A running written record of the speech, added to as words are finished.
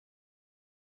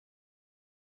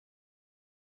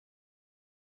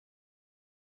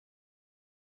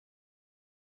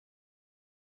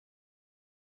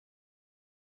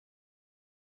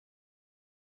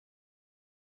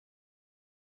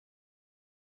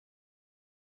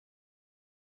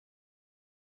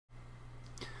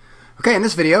Okay, in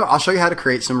this video, I'll show you how to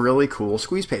create some really cool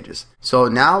squeeze pages. So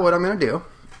now what I'm going to do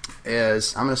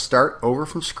is I'm going to start over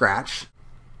from scratch.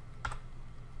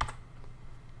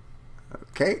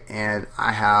 Okay, and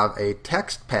I have a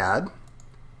text pad,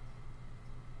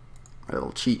 a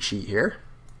little cheat sheet here.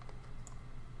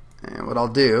 And what I'll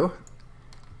do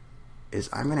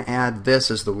is I'm going to add this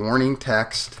as the warning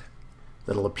text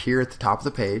that'll appear at the top of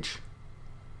the page.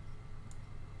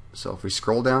 So if we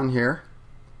scroll down here,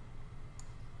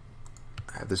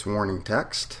 I have this warning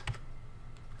text.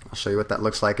 I'll show you what that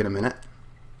looks like in a minute.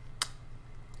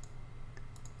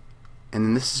 And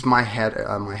then this is my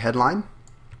headline.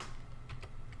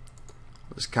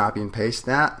 I'll just copy and paste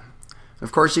that. And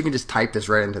of course, you can just type this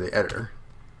right into the editor.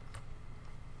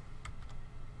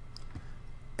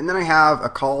 And then I have a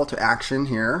call to action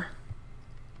here.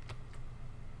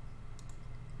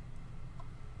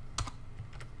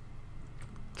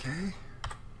 Okay.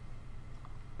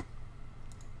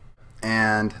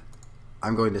 And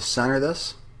I'm going to center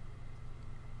this.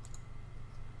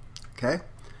 Okay.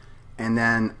 And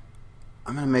then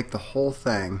I'm going to make the whole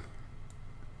thing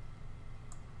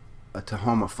a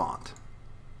Tahoma font.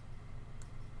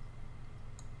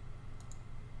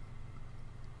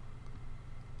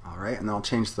 Alright, and then I'll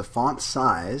change the font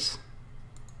size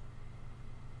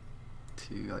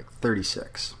to like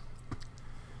 36.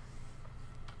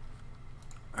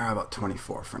 Or how about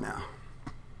 24 for now?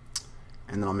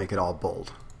 And then I'll make it all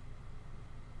bold.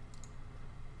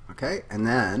 Okay, and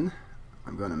then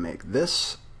I'm going to make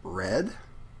this red,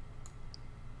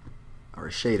 or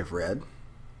a shade of red.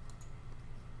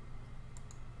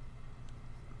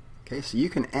 Okay, so you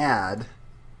can add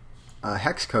a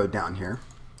hex code down here,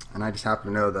 and I just happen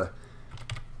to know the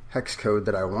hex code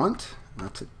that I want.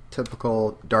 That's a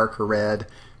typical darker red,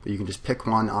 but you can just pick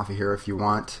one off of here if you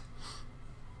want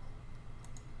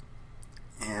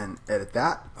and edit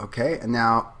that. Okay, and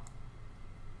now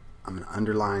I'm going to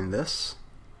underline this.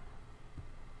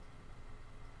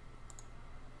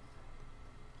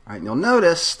 Alright, and you'll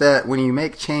notice that when you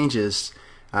make changes,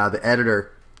 the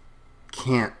editor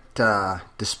can't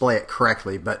display it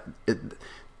correctly, but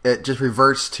it just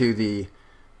reverts to the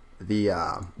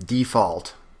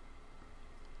default,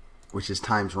 which is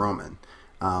Times Roman.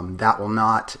 That will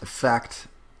not affect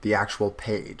the actual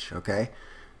page. Okay,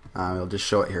 it'll just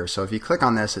show it here. So if you click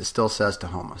on this, it still says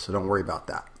Tahoma, so don't worry about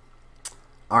that.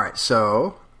 Alright,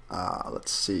 so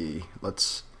let's see.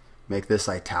 Let's make this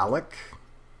italic.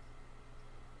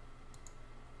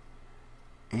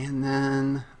 And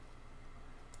then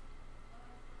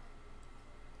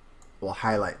we'll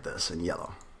highlight this in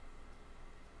yellow.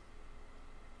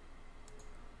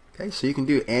 Okay, so you can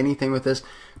do anything with this.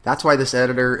 That's why this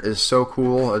editor is so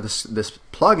cool. This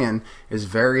plugin is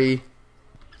very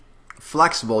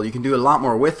flexible. You can do a lot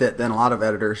more with it than a lot of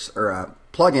editors or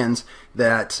plugins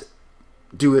that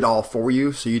do it all for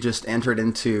you. So you just enter it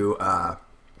into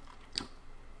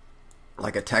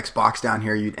like a text box down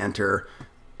here. You'd enter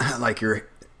like your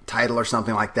title or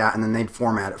something like that, and then they'd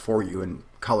format it for you and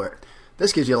color it.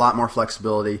 This gives you a lot more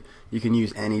flexibility. You can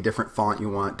use any different font you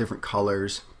want, different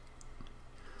colors,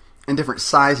 and different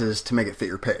sizes to make it fit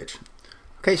your page.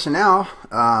 Okay, so now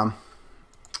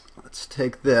let's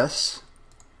take this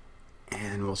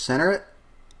and we'll center it,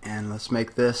 and let's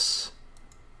make this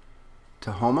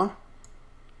Tahoma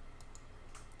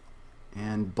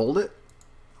and bold it.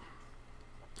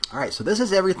 Alright, so this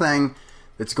is everything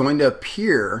that's going to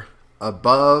appear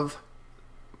above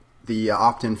the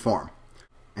opt-in form.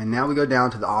 And now we go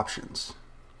down to the options.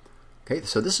 Okay,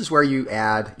 so this is where you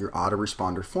add your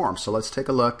autoresponder form. So let's take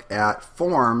a look at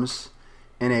forms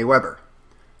in Aweber.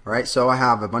 Alright, so I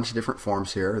have a bunch of different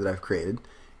forms here that I've created,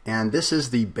 and this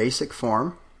is the basic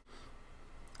form.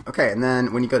 Okay, and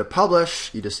then when you go to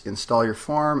publish, you just install your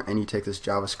form and you take this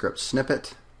JavaScript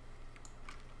snippet.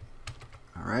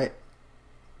 Alright,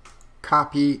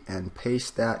 copy and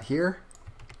paste that here.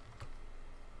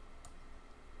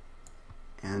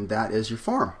 And that is your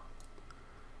form.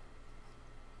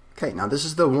 Okay, now this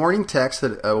is the warning text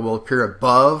that will appear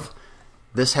above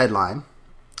this headline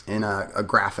in a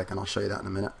graphic, and I'll show you that in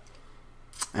a minute.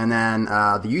 And then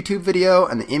the YouTube video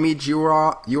and the image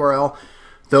URL,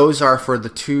 those are for the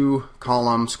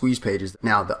 2-column squeeze pages.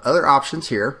 Now the other options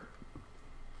here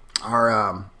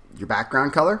are your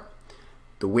background color,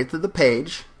 the width of the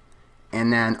page,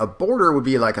 and then a border would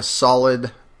be like a solid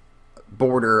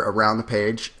border around the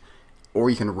page, or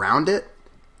you can round it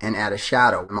and add a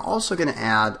shadow. I'm also going to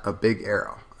add a big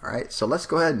arrow. Alright, so let's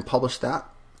go ahead and publish that.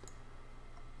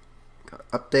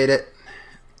 Update it,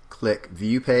 click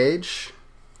View Page,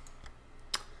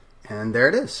 and there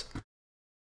it is.